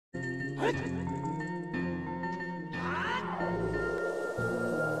Hello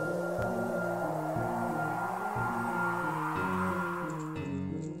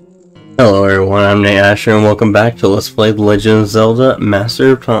everyone, I'm Nate Asher and welcome back to Let's Play The Legend of Zelda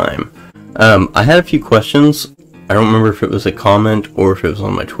Master of Time. I had a few questions. I don't remember if it was a comment or if it was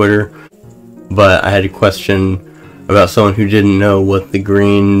on my Twitter, but I had a question about someone who didn't know what the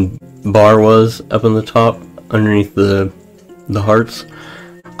green bar was up on the top underneath the hearts.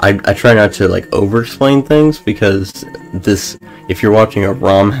 I try not to like over-explain things because this, if you're watching a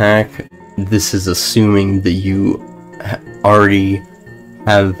ROM hack, this is assuming that you already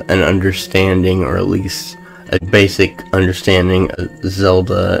have an understanding, or at least a basic understanding of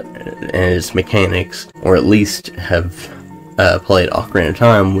Zelda and its mechanics, or at least have played Ocarina of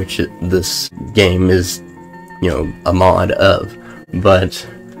Time, which this game is, you know, a mod of. But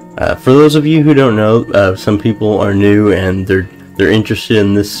for those of you who don't know, some people are new and they're interested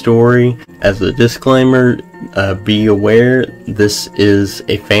in this story. As a disclaimer, be aware this is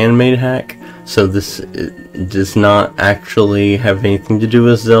a fan-made hack. So this does not actually have anything to do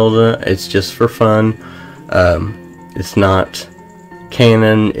with Zelda. It's just for fun. It's not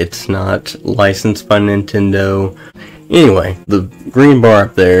canon. It's not licensed by Nintendo. Anyway, the green bar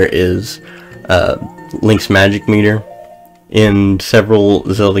up there is Link's magic meter. In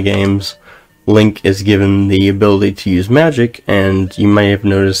several Zelda games, Link is given the ability to use magic, and you may have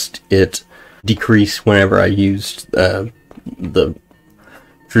noticed it decrease whenever I used the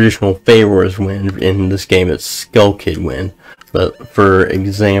traditional Favor's wind. In this game it's Skull Kid wind. But for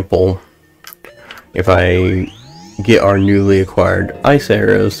example, if I get our newly acquired ice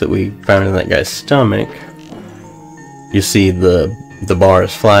arrows that we found in that guy's stomach, you see the bar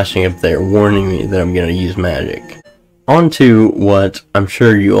is flashing up there warning me that I'm going to use magic. On to what I'm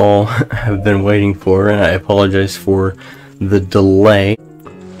sure you all have been waiting for, and I apologize for the delay.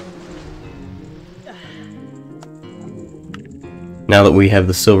 Now that we have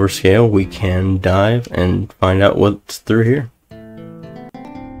the silver scale, we can dive and find out what's through here.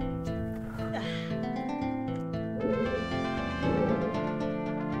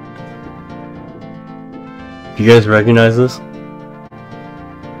 Do you guys recognize this?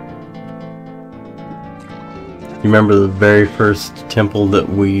 You remember the very first temple that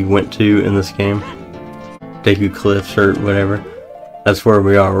we went to in this game? Deku Cliffs or whatever? That's where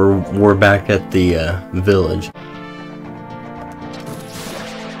we are. We're back at the village.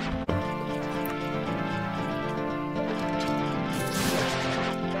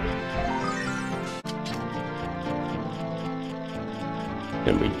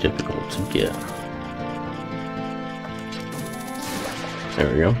 Gonna be difficult to get.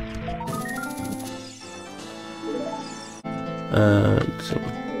 There we go. Let's see.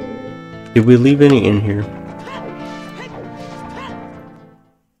 Did we leave any in here?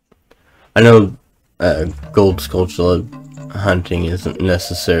 I know gold sculpture hunting isn't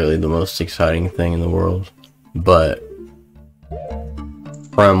necessarily the most exciting thing in the world, but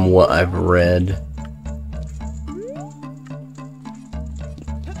from what I've read,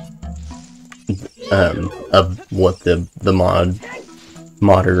 of what the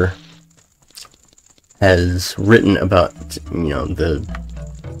modder has written about, you know, the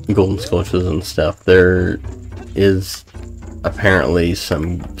golden sculptures and stuff, there is apparently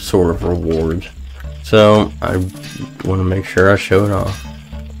some sort of reward. So I want to make sure I show it off.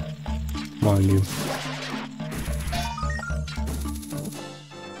 Come on, dude.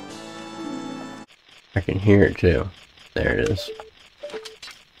 I can hear it too. There it is.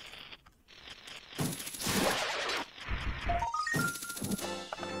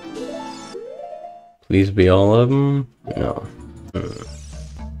 Please be all of them? No.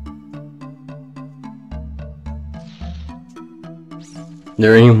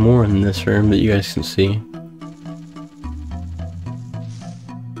 There any more in this room that you guys can see?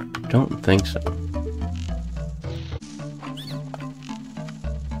 Don't think so.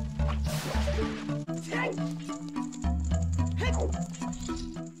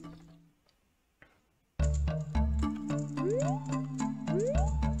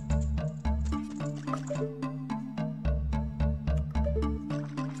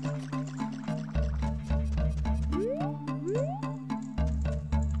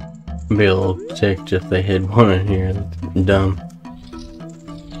 Be a little ticked if they hid one in here. That's dumb.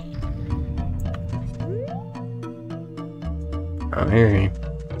 Oh, here he.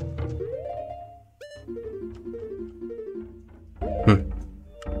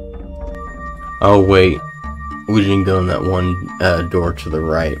 Oh wait, we didn't go in that one door to the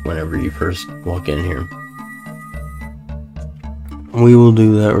right whenever you first walk in here. We will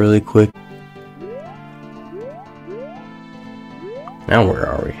do that really quick. Now where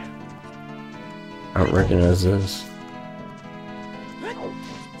are we? I don't recognize this.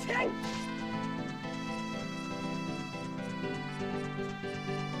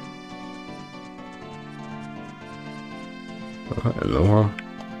 What in the world?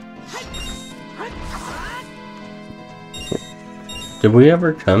 Did we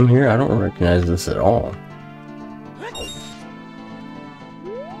ever come here? I don't recognize this at all.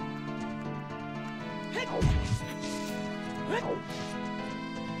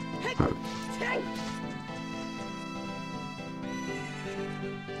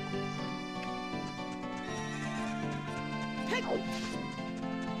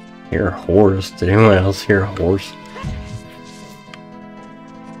 Hear a horse? Did anyone else hear a horse?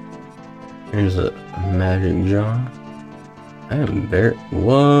 Here's a magic jar. I am very...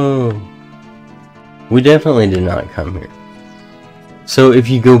 Whoa! We definitely did not come here. So if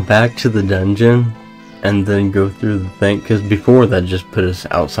you go back to the dungeon and then go through the thing, because before that just put us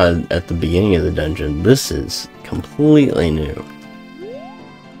outside at the beginning of the dungeon, this is completely new.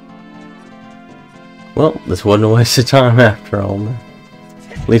 Well, this wasn't a waste of time after all.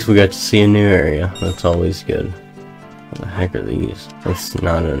 At least we got to see a new area. That's always good. What the heck are these? That's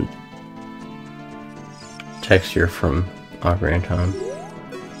not a texture from Ocarina of Time.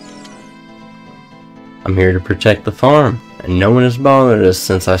 I'm here to protect the farm, and no one has bothered us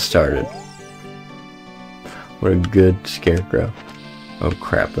since I started. What a good scarecrow. Oh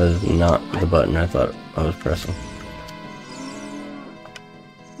crap, that is not the button I thought I was pressing.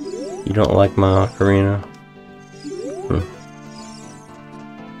 You don't like my ocarina?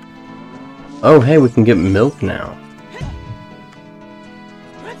 Oh hey, we can get milk now.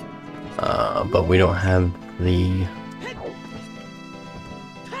 But we don't have the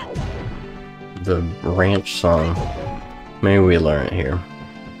ranch song. Maybe we learn it here.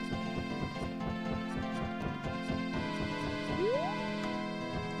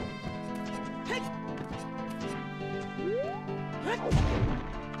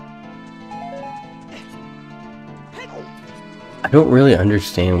 I don't really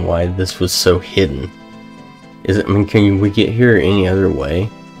understand why this was so hidden. Is it? I mean, can we get here any other way?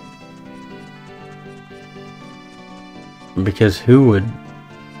 Because who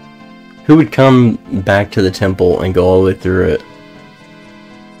would come back to the temple and go all the way through it,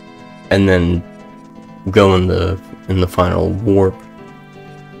 and then go in the final warp?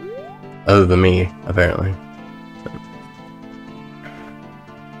 Other than me, apparently.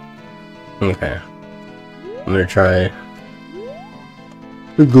 Okay, I'm gonna try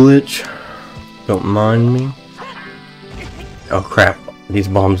the glitch. Don't mind me. Oh crap! These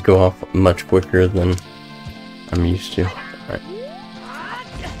bombs go off much quicker than I'm used to. Alright.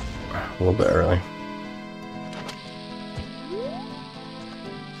 A little bit early.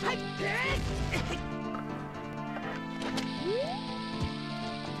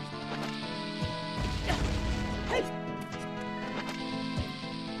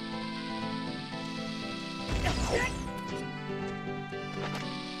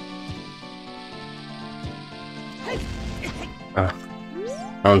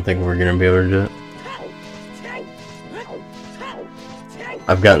 I don't think we're gonna be able to do it.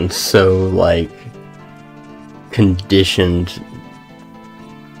 I've gotten so, like, conditioned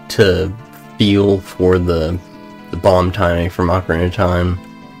to feel for the bomb timing from Ocarina of Time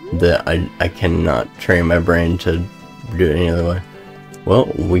that I cannot train my brain to do it any other way. Well,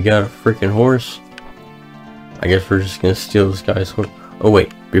 we got a freaking horse. I guess we're just gonna steal this guy's horse. Oh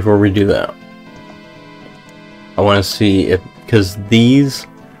wait, before we do that, I want to see if, because these,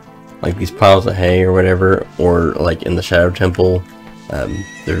 like these piles of hay or whatever, or like in the Shadow Temple,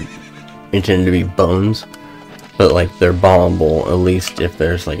 they're intended to be bones, but like they're bombable, at least if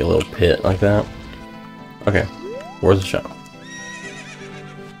there's like a little pit like that. Okay, where's the shot?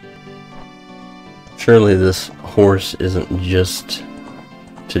 Surely this horse isn't just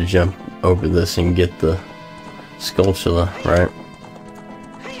to jump over this and get the Skulltula, right?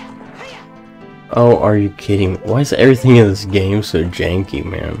 Oh, are you kidding? Why is everything in this game so janky,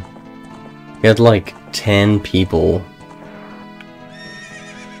 man? You had like 10 people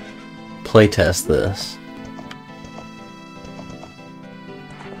playtest this.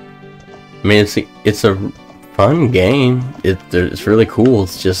 I mean, it's a fun game. It's really cool.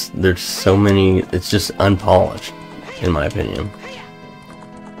 It's just there's so many. It's just unpolished, in my opinion.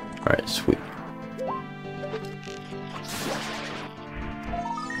 All right, sweet.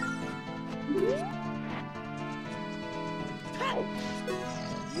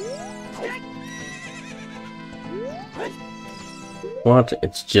 What?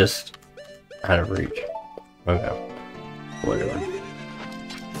 It's just out of reach. Okay. Whatever.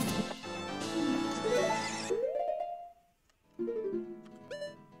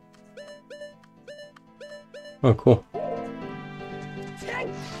 Oh, cool.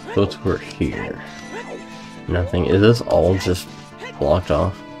 So it's over here. Nothing. Is this all just blocked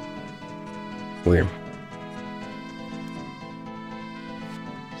off? Weird.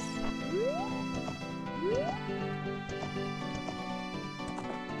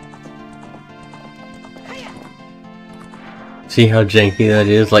 See how janky that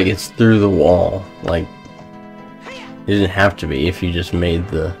is? Like, it's through the wall. Like, it didn't have to be if you just made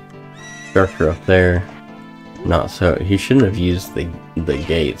the structure up there. Not so. He shouldn't have used the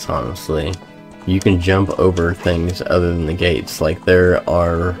gates, honestly. You can jump over things other than the gates. Like, there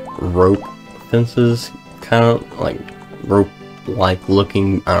are rope fences, kind of like rope-like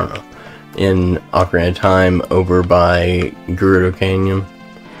looking, I don't know, in Ocarina of Time over by Gerudo Canyon.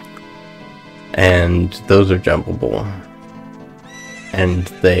 And those are jumpable. And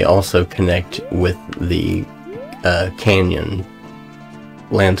they also connect with the canyon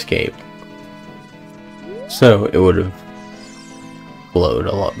landscape. So it would have flowed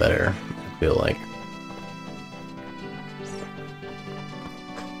a lot better, I feel like.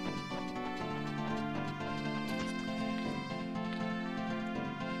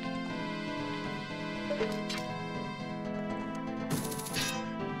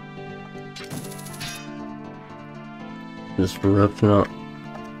 This roof's not...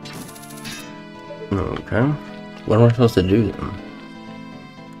 Okay. What am I supposed to do then?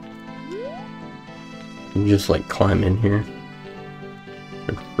 You just like climb in here?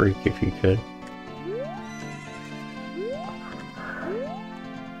 Or freak if you could.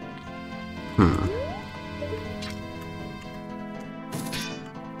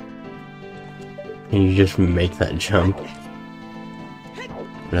 Can you just make that jump?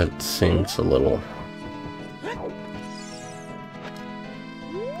 That seems a little...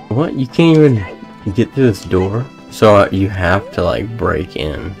 What? You can't even get through this door? So you have to like break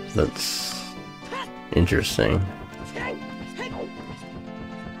in. That's interesting.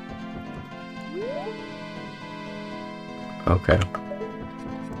 Okay.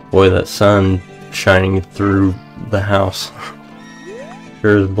 Boy, that sun shining through the house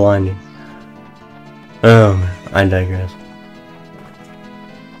sure is blinding. I digress.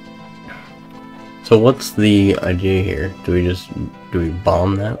 So what's the idea here? Do we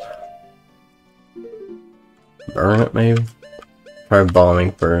bomb that? Burn it maybe? Try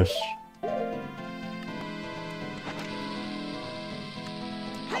bombing first.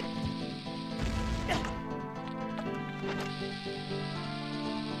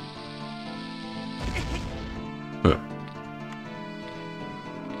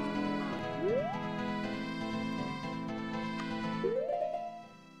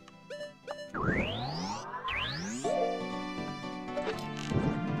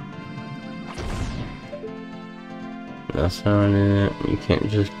 That's not it. You can't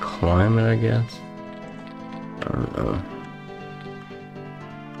just climb it, I guess. I don't know.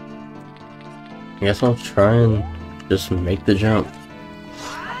 I guess I'll try and just make the jump.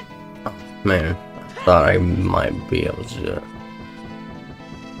 Oh, man, I thought I might be able to do it.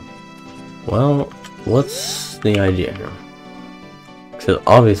 Well, what's the idea here? Because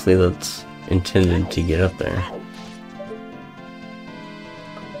obviously that's intended to get up there.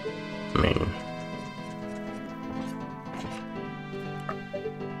 I mean...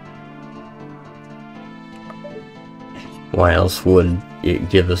 Why else would it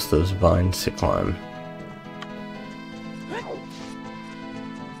give us those vines to climb?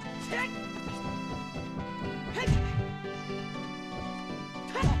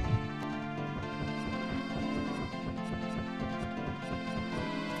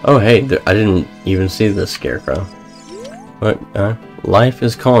 Oh hey, I didn't even see the scarecrow. What? Life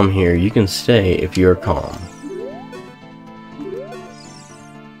is calm here. You can stay if you're calm.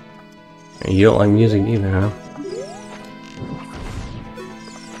 You don't like music either, huh?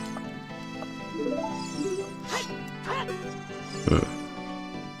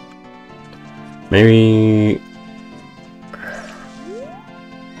 Maybe...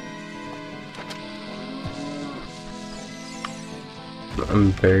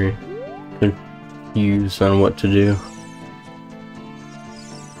 I'm very confused on what to do.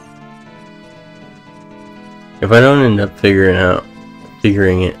 If I don't end up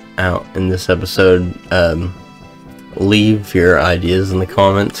figuring it out in this episode, leave your ideas in the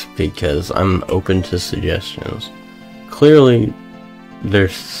comments because I'm open to suggestions. Clearly,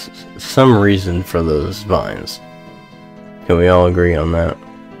 there's some reason for those vines. Can we all agree on that?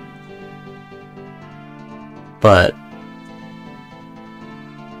 But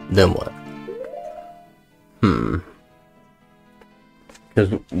then what?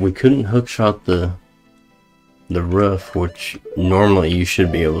 Because we couldn't hookshot the roof, which normally you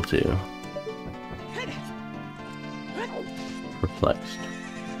should be able to. perplexed.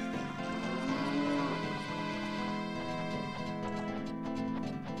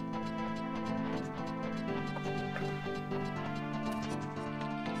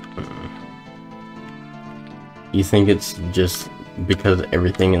 You think it's just because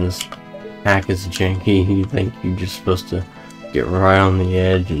everything in this hack is janky, you think you're just supposed to get right on the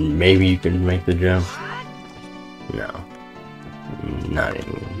edge and maybe you can make the jump? No. Not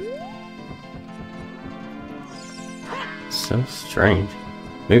even. So strange.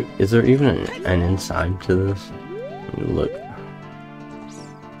 Maybe, is there even an inside to this? Let me look.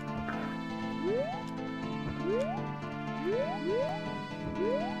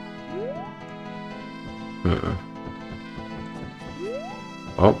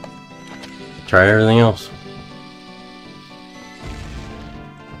 Oh, try everything else.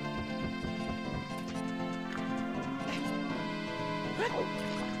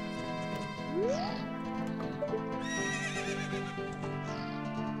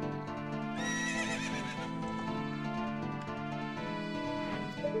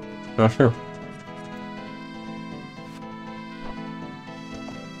 Not sure.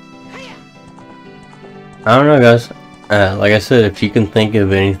 I don't know, guys. Like I said, if you can think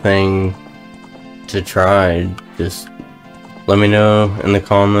of anything to try, just let me know in the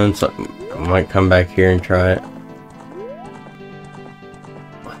comments. I might come back here and try it.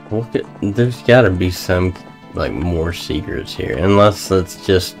 Look at, there's gotta be some, like, more secrets here. Unless it's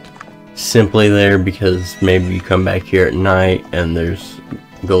just simply there because maybe you come back here at night and there's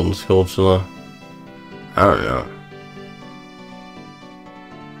golden sculptula. I don't know.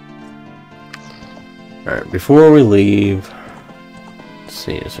 Alright, before we leave, let's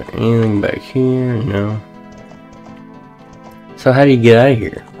see, is there anything back here? No. So how do you get out of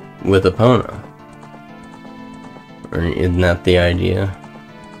here? With Epona? Or isn't that the idea?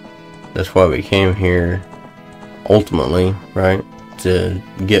 That's why we came here, ultimately, right? To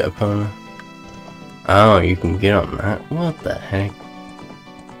get Epona. Oh, you can get on that? What the heck?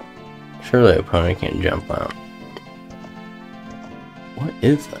 Surely Epona can't jump out. What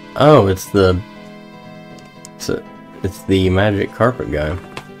is that? Oh, it's the magic carpet guy.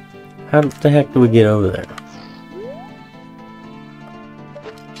 How the heck do we get over there?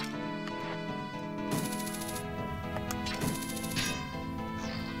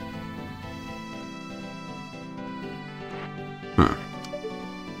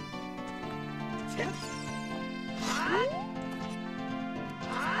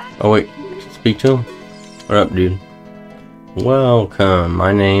 Oh wait, speak to him? What up, dude? Welcome,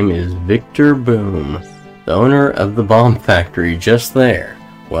 my name is Victor Boom, the owner of the bomb factory just there.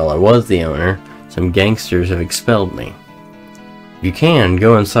 Well, I was the owner. Some gangsters have expelled me. If you can,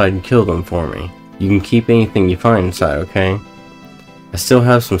 go inside and kill them for me. You can keep anything you find inside, okay? I still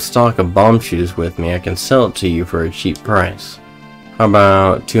have some stock of bomb shoes with me. I can sell it to you for a cheap price. How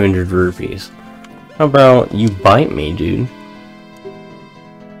about 200 rupees? How about you bite me, dude?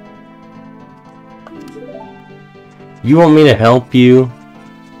 You want me to help you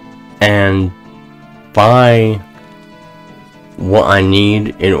and buy what I need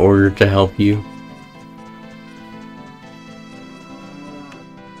in order to help you?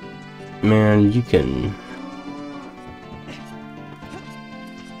 Man, you can...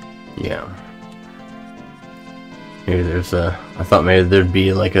 Yeah. Maybe there's a... I thought maybe there'd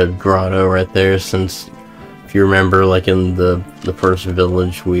be like a grotto right there, since if you remember, like in the first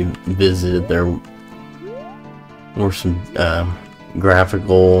village we visited, there were some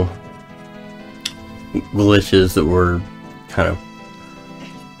graphical glitches that were kind of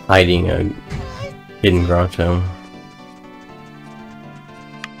hiding a hidden grotto.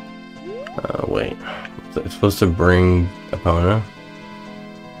 Wait, is it supposed to bring Epona?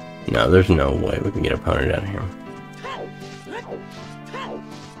 No, there's no way we can get Epona down here.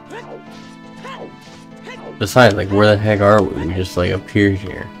 Besides, like, where the heck are we? We just like appeared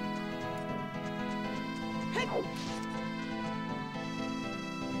here.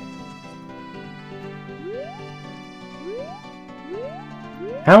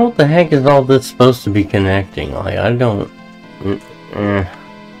 How the heck is all this supposed to be connecting? Like, I don't...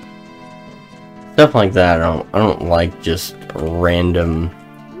 Stuff like that, I don't like just random,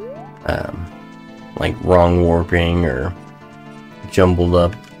 like wrong warping or jumbled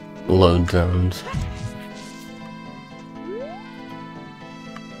up load zones.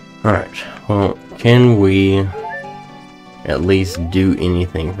 Alright, well, can we at least do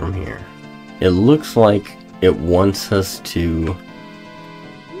anything from here? It looks like it wants us to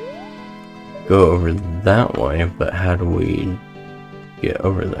go over that way, but how do we get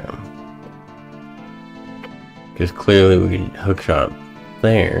over there? Because clearly we can hookshot up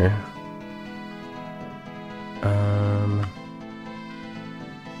there.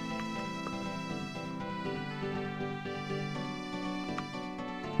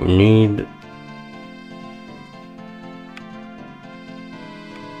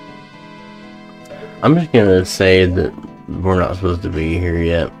 I'm just gonna say that we're not supposed to be here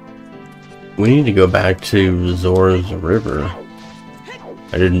yet. We need to go back to Zora's River.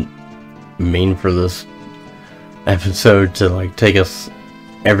 I didn't mean for this episode to like take us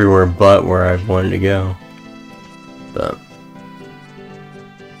everywhere but where I wanted to go. But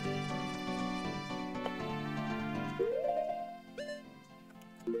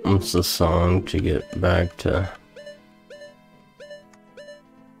what's the song to get back to?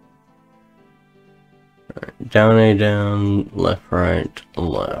 Right, down A, down, left, right,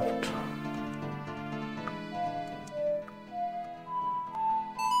 left.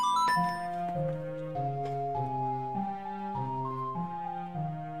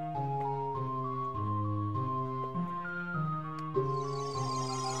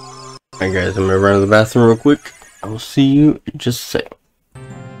 Alright guys, I'm gonna run to the bathroom real quick. I will see you in just a second.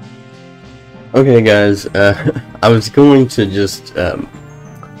 Okay guys, I was going to just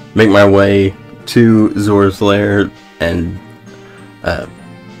make my way to Zora's Lair and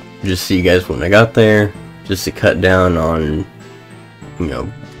just see you guys when I got there, just to cut down on, you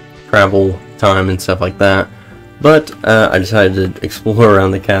know, travel time and stuff like that. But I decided to explore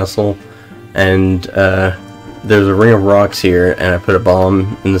around the castle, and there's a ring of rocks here, and I put a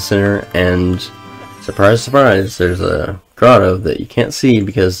bomb in the center, and surprise, surprise, there's a grotto that you can't see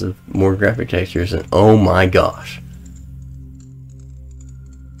because of more graphic textures, and oh my gosh.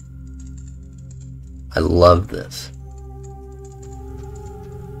 I love this.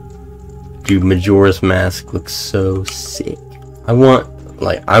 Dude, Majora's Mask looks so sick. I want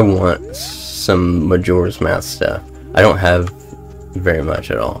some Majora's Mask stuff. I don't have very much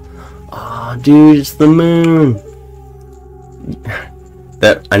at all. Aw, dude, it's the moon!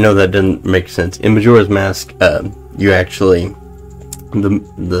 That, I know that doesn't make sense. In Majora's Mask, you actually,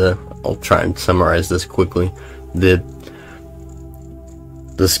 I'll try and summarize this quickly. The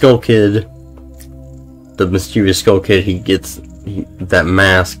Skull Kid, the mischievous Skull Kid, he gets that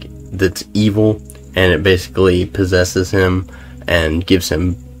mask that's evil, and it basically possesses him and gives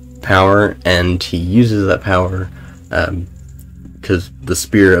him power, and he uses that power because the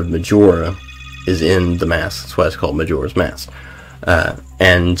spirit of Majora is in the mask. That's why it's called Majora's Mask.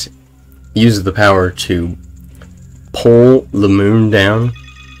 And uses the power to pull the moon down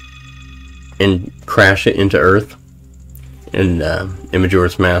and crash it into Earth. And in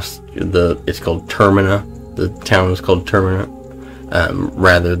Majora's Mask, it's called Termina. The town is called Termina,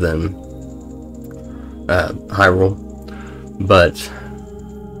 rather than Hyrule. But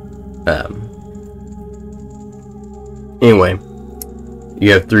anyway,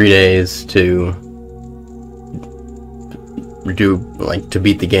 you have 3 days to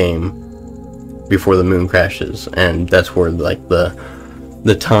beat the game before the moon crashes, and that's where like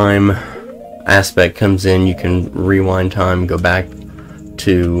the time aspect comes in. You can rewind time, go back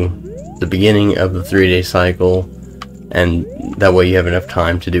to the beginning of the 3-day cycle, and that way you have enough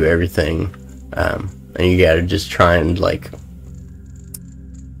time to do everything. And you gotta just try and like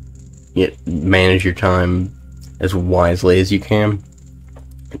manage your time as wisely as you can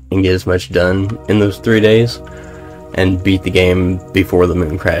and get as much done in those 3 days and beat the game before the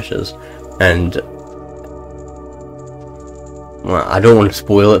moon crashes. And well, I don't want to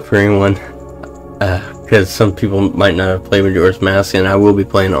spoil it for anyone, because some people might not have played Majora's Mask, and I will be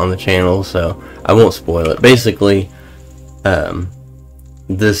playing it on the channel, so I won't spoil it. Basically,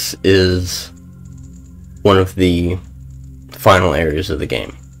 this is one of the final areas of the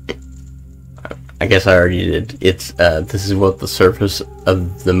game. I guess I already did. It's this is what the surface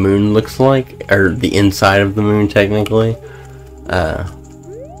of the moon looks like, or the inside of the moon technically.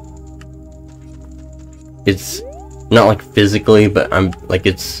 It's not like physically, but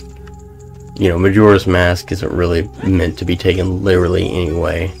it's, you know, Majora's Mask isn't really meant to be taken literally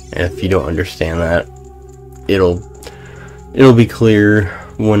anyway. And if you don't understand that, it'll be clear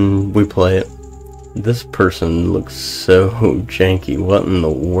when we play it. This person looks so janky. What in the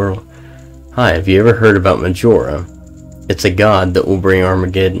world? Hi, have you ever heard about Majora? It's a god that will bring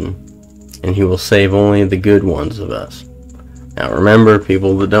Armageddon, and he will save only the good ones of us. Now remember,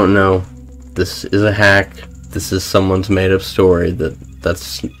 people that don't know, this is a hack. This is someone's made up story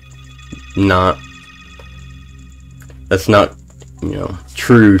that's not, you know,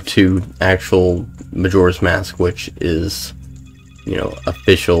 true to actual Majora's Mask, which is, you know,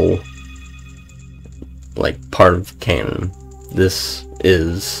 official, like, part of canon. This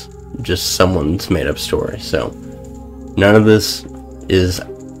is just someone's made up story. So none of this is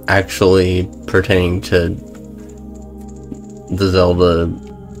actually pertaining to the Zelda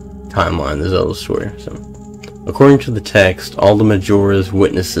timeline, the Zelda story. So according to the text, all the Majora's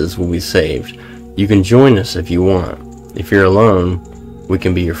witnesses will be saved. You can join us if you want. If you're alone, we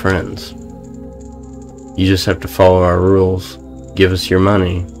can be your friends. You just have to follow our rules, give us your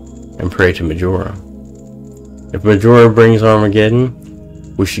money, and pray to Majora. If Majora brings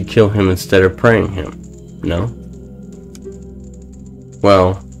Armageddon, we should kill him instead of praying him, no?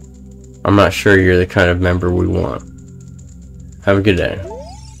 Well, I'm not sure you're the kind of member we want. Have a good day.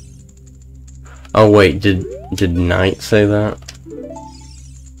 Oh wait, did Knight say that?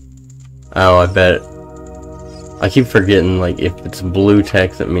 Oh, I bet. I keep forgetting, like, if it's blue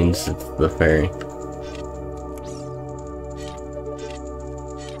text, that means it's the fairy.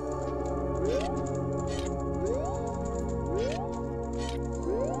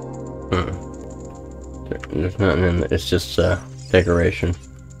 There's nothing in it, it's just a decoration.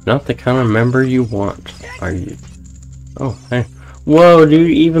 Not the kind of member you want, are you? Oh, hey. Whoa,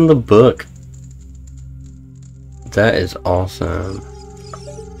 dude, even the book. That is awesome.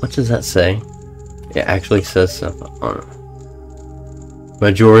 What does that say? It actually says something on it.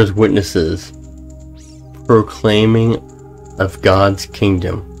 Majora's Witnesses. Proclaiming of God's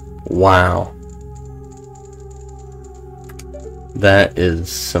Kingdom. Wow. That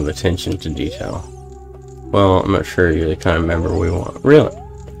is some attention to detail. Well, I'm not sure you're the kind of member we want. Really?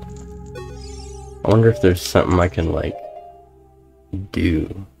 I wonder if there's something I can, like,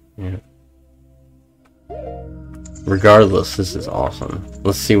 do. Yeah. Regardless, this is awesome.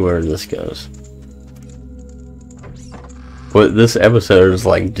 Let's see where this goes. What this episode is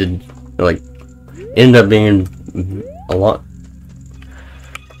like, end up being a lot.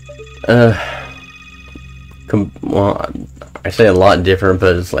 Well, I say a lot different,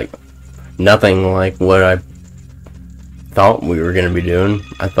 but it's like nothing like what I thought we were gonna be doing.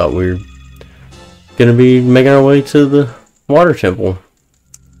 I thought we were gonna be making our way to the water temple.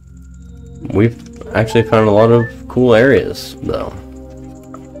 We've actually found a lot of cool areas, though.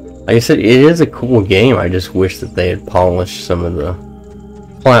 Like I said, it is a cool game. I just wish that they had polished some of the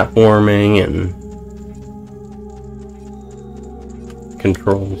platforming and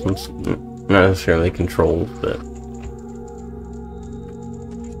controls, and not necessarily controls, but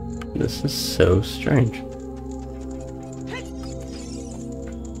this is so strange.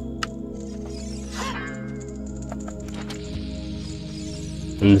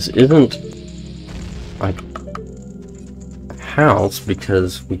 And this isn't like a house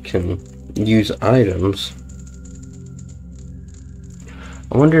because we can use items.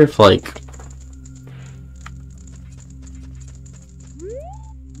 I wonder if, like,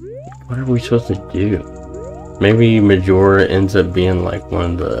 what are we supposed to do? Maybe Majora ends up being like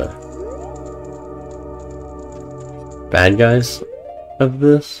one of the bad guys of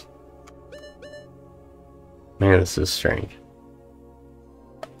this? Man, this is strange.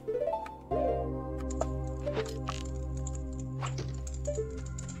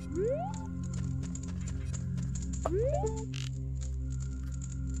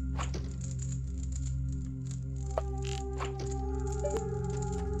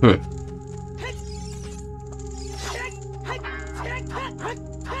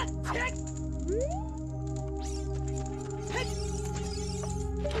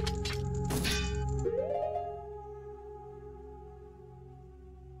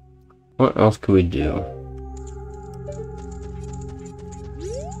 What else could we do?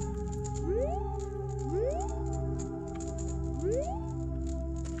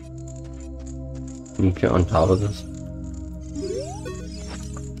 Can you get on top of this?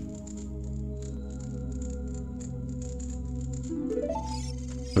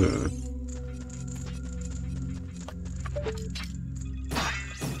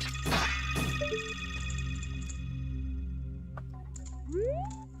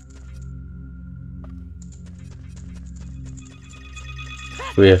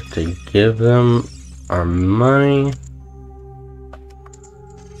 We have to give them our money.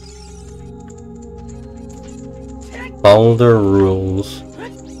 Follow their rules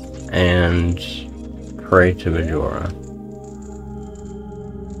and pray to Majora.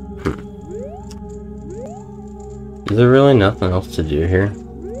 Is there really nothing else to do here?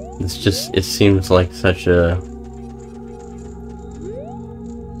 It's just, it seems like such a...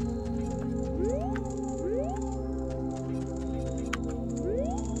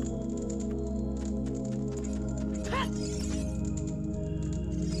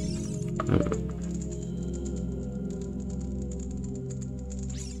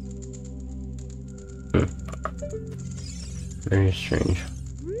 Very strange.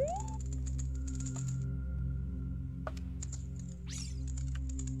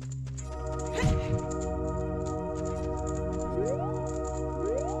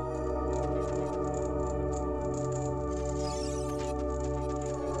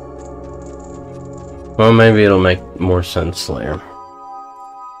 Well, maybe it'll make more sense later.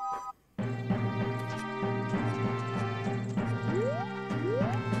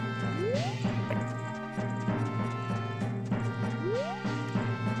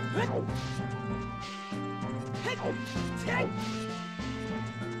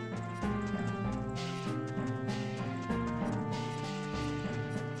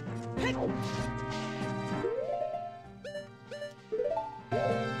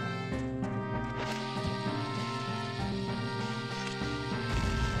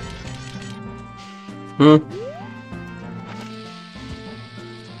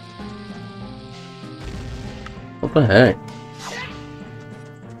 What the heck?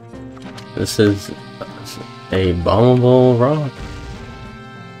 This is a bombable rock.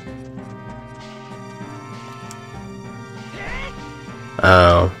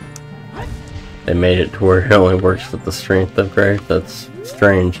 Oh. They made it to where it only works with the strength upgrade. That's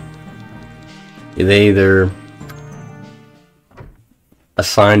strange. They either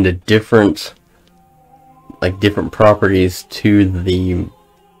assigned a different properties to the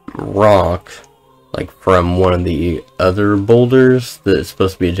rock, like from one of the other boulders that's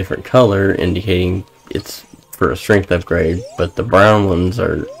supposed to be a different color, indicating it's for a strength upgrade, but the brown ones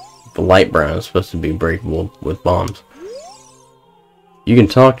are, the light brown is supposed to be breakable with bombs. You can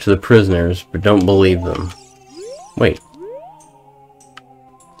talk to the prisoners, but don't believe them. Wait.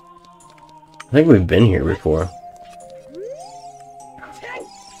 I think we've been here before.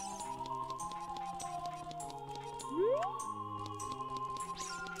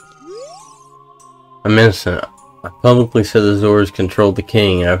 I'm innocent. I publicly said the Zors controlled the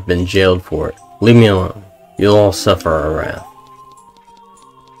king and I've been jailed for it. Leave me alone. You'll all suffer our wrath.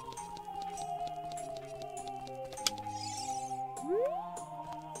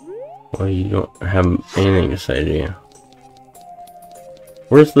 Well, you don't have anything to say, do you?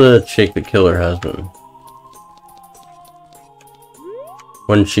 Where's the chick that killed her husband?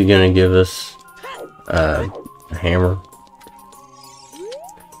 Wasn't she gonna give us a hammer?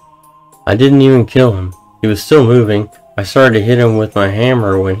 I didn't even kill him. He was still moving. I started to hit him with my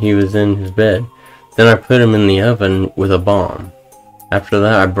hammer when he was in his bed. Then I put him in the oven with a bomb. After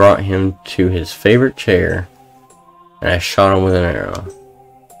that, I brought him to his favorite chair and I shot him with an arrow.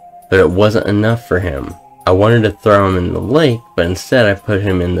 But it wasn't enough for him. I wanted to throw him in the lake, but instead I put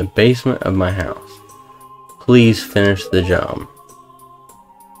him in the basement of my house. Please finish the job.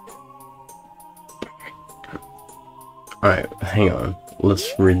 Alright, hang on.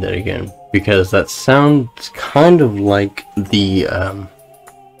 Let's read that again, because that sounds kind of like the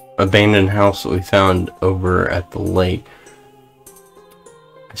abandoned house that we found over at the lake.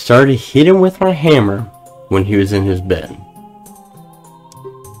 I started to hit him with my hammer when he was in his bed.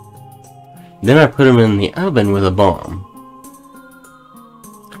 Then I put him in the oven with a bomb.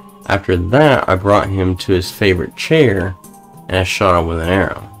 After that, I brought him to his favorite chair and I shot him with an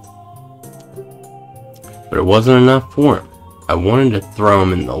arrow. But it wasn't enough for him. I wanted to throw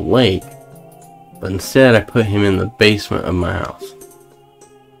him in the lake, but instead I put him in the basement of my house.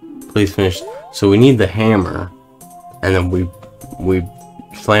 Please finish. So we need the hammer, and then we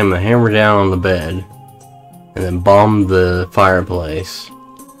slam the hammer down on the bed, and then bomb the fireplace,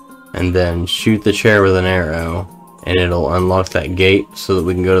 and then shoot the chair with an arrow, and it'll unlock that gate so that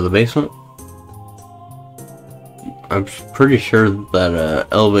we can go to the basement. I'm pretty sure that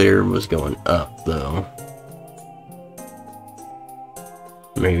elevator was going up, though.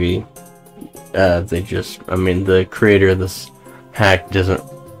 Maybe they just, I mean, the creator of this hack doesn't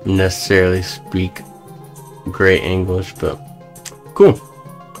necessarily speak great English, but cool.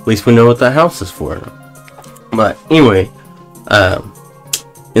 At least we know what that house is for. But anyway,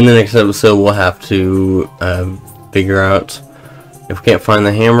 in the next episode we'll have to figure out if we can't find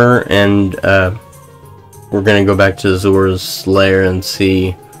the hammer, and we're gonna go back to Zor's lair and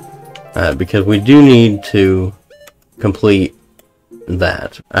see, because we do need to complete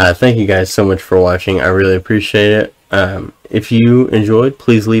that. Thank you guys so much for watching. I really appreciate it. If you enjoyed,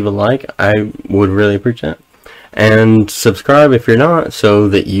 please leave a like. I would really appreciate it. And subscribe if you're not, so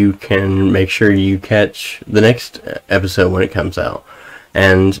that you can make sure you catch the next episode when it comes out.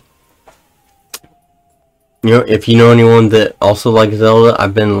 And you know, if you know anyone that also likes Zelda,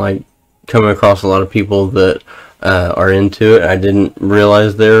 I've been like coming across a lot of people that are into it. I didn't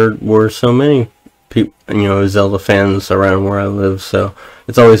realize there were so many people, you know, Zelda fans around where I live, so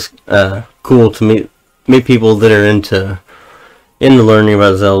it's always cool to meet people that are into learning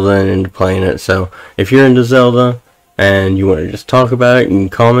about Zelda and into playing it. So if you're into Zelda and you want to just talk about it, you can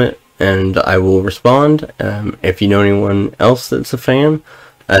comment and I will respond. If you know anyone else that's a fan,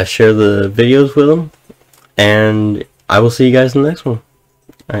 share the videos with them, and I will see you guys in the next one.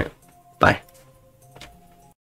 Alright.